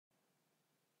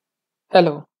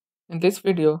Hello, in this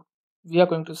video, we are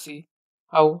going to see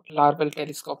how Laravel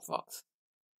Telescope works.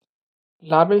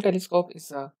 Laravel Telescope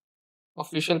is a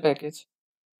official package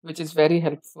which is very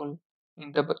helpful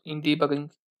in debugging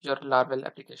your Laravel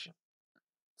application.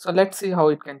 So let's see how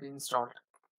it can be installed.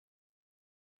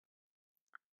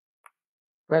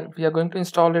 Well, we are going to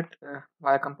install it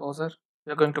via Composer.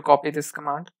 We are going to copy this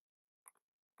command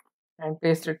and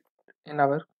paste it in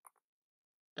our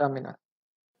terminal.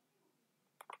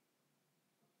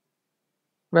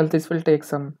 Well, this will take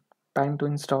some time to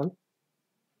install.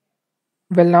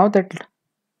 Well, now that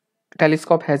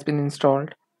Telescope has been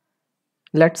installed,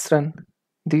 let's run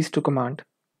these two commands.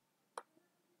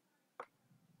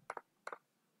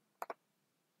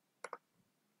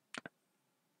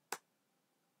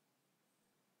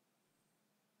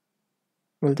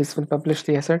 Well, this will publish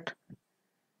the asset,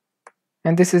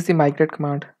 and this is the migrate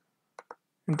command.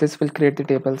 And this will create the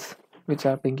tables which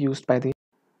are being used by the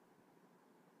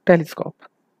telescope.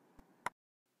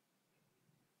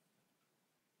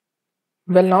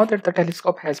 Well, now that the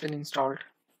telescope has been installed,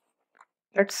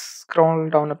 let's scroll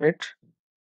down a bit,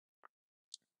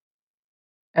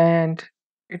 and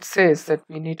it says that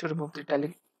we need to remove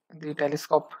the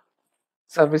telescope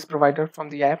service provider from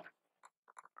the app,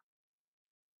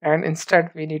 and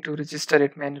instead we need to register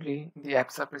it manually in the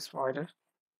app service provider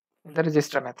in the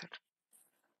register method.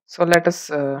 So let us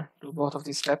do both of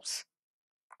these steps.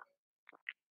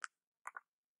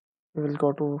 We will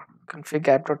go to config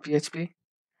app.php,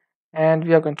 and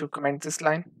we are going to comment this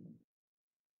line.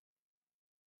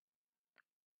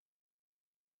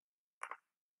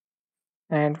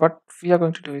 And what we are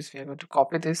going to do is we are going to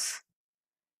copy this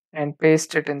and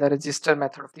paste it in the register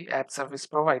method of the app service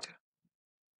provider.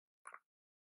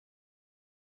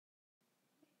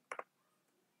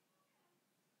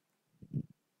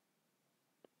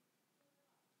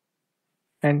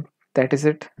 And that is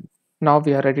it. Now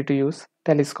we are ready to use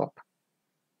Telescope.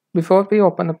 Before we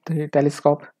open up the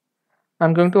Telescope,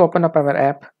 I'm going to open up our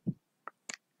app,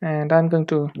 and I'm going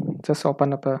to just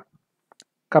open up a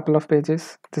couple of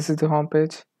pages. This is the home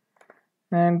page,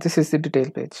 and this is the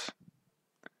detail page.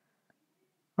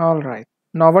 All right.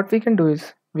 Now what we can do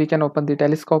is we can open the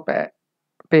Telescope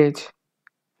page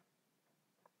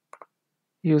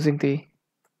using the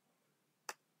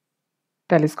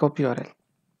Telescope URL.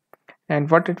 And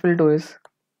what it will do is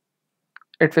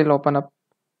it will open up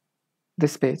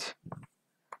this page.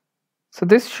 So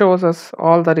this shows us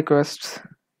all the requests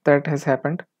that has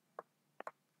happened.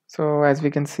 So as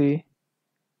we can see,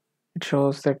 it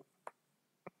shows that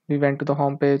we went to the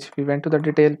home page, we went to the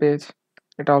detail page.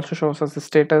 It also shows us the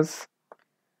status,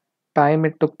 time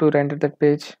it took to render that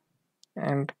page,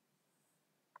 and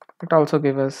it also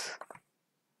gives us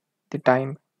the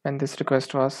time when this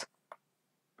request was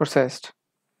processed.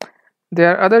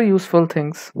 There are other useful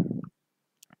things.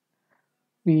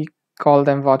 We call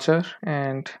them watcher,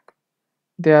 and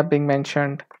they are being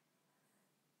mentioned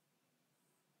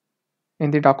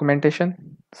in the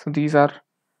documentation. So these are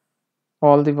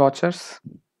all the watchers.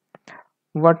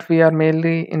 What we are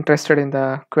mainly interested in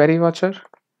the query watcher.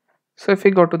 So if we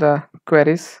go to the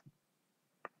queries,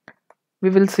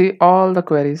 we will see all the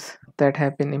queries that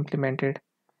have been implemented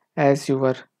as you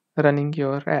were running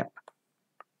your app.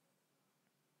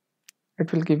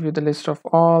 It will give you the list of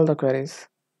all the queries.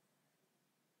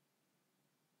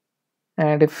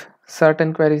 And if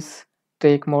certain queries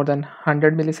take more than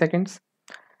 100 milliseconds,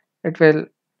 it will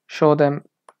show them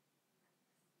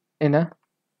in a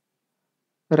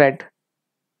red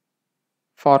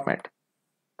format.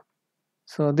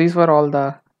 So these were all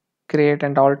the create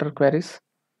and alter queries.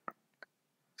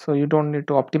 So you don't need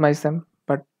to optimize them,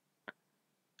 but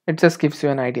it just gives you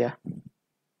an idea.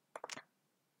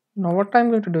 Now what I'm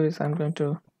going to do is I'm going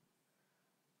to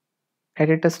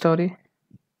edit a story,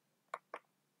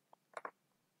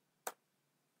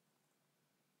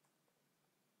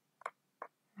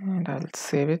 and I'll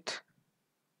save it.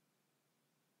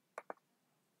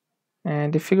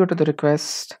 And if you go to the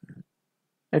request,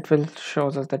 it will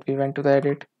shows us that we went to the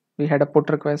edit, we had a put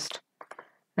request,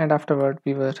 and afterward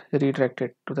we were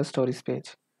redirected to the stories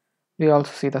page. We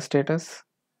also see the status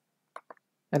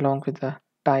along with the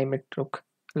time it took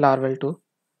Laravel to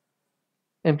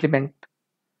implement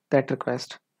that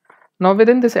request. Now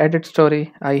within this edit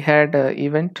story, I had an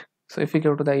event. So if we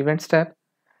go to the events tab,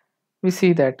 we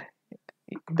see that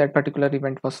that particular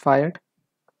event was fired,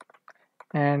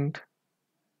 and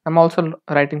I'm also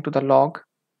writing to the log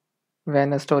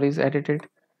when a story is edited,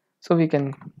 so we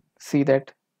can see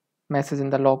that message in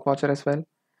the log watcher as well.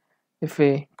 If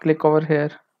we click over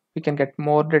here, we can get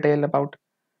more detail about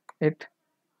it.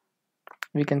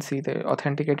 We can see the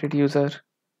authenticated user,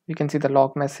 we can see the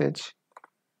log message,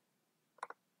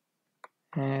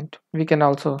 and we can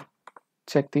also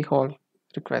check the whole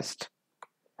request.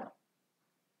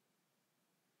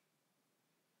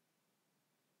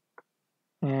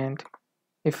 And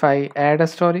if I add a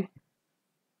story,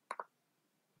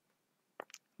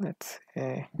 let's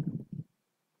say,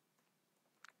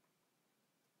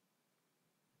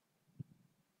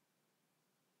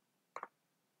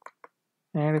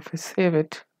 and if I save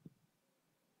it,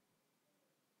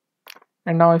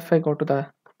 and now if I go to the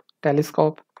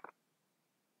telescope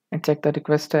and check the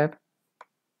request tab,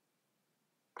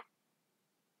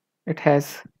 it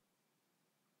has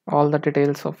all the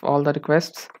details of all the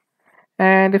requests.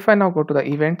 And if I now go to the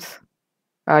events,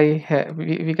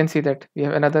 we can see that we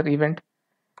have another event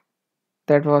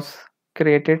that was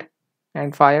created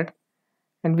and fired,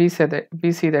 and we see that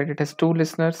it has 2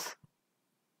 listeners,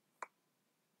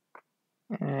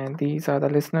 and these are the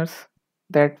listeners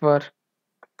that were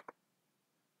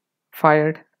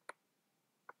fired.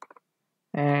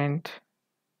 And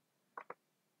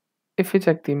if we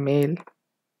check the mail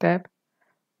tab,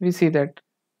 we see that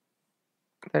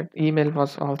that email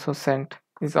was also sent,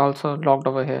 is also logged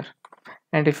over here.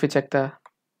 And if we check the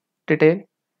detail,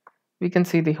 we can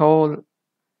see the whole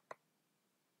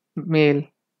mail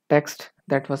text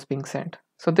that was being sent.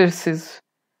 So this is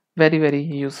very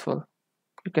useful.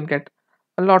 You can get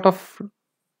a lot of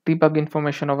debug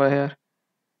information over here,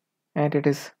 and it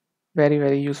is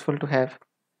very useful to have,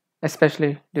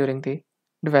 especially during the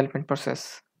development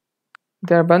process.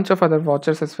 There are a bunch of other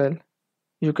watchers as well.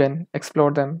 You can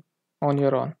explore them on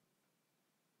your own.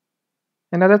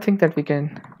 Another thing that we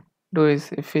can do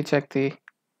is, if we check the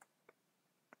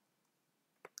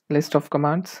list of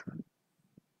commands,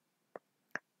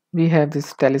 we have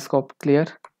this telescope clear,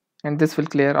 and this will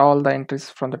clear all the entries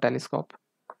from the telescope.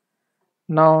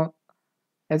 Now,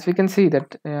 as we can see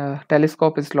that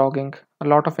telescope is logging a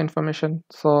lot of information,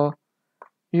 so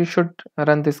you should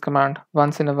run this command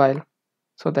once in a while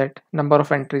so that number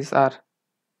of entries are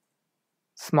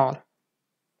small.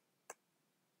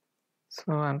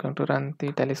 So I'm going to run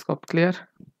the telescope clear,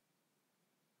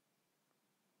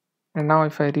 and now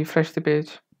if I refresh the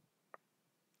page,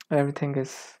 everything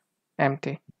is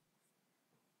empty.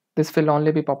 This will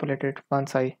only be populated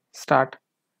once I start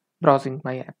browsing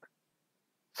my app.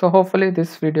 So hopefully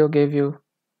this video gave you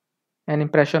an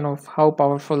impression of how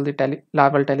powerful the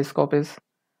Laravel Telescope is.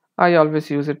 I always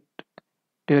use it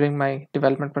during my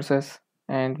development process,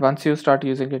 and once you start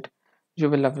using it, you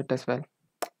will love it as well.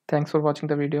 Thanks for watching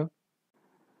the video.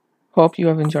 Hope you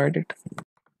have enjoyed it.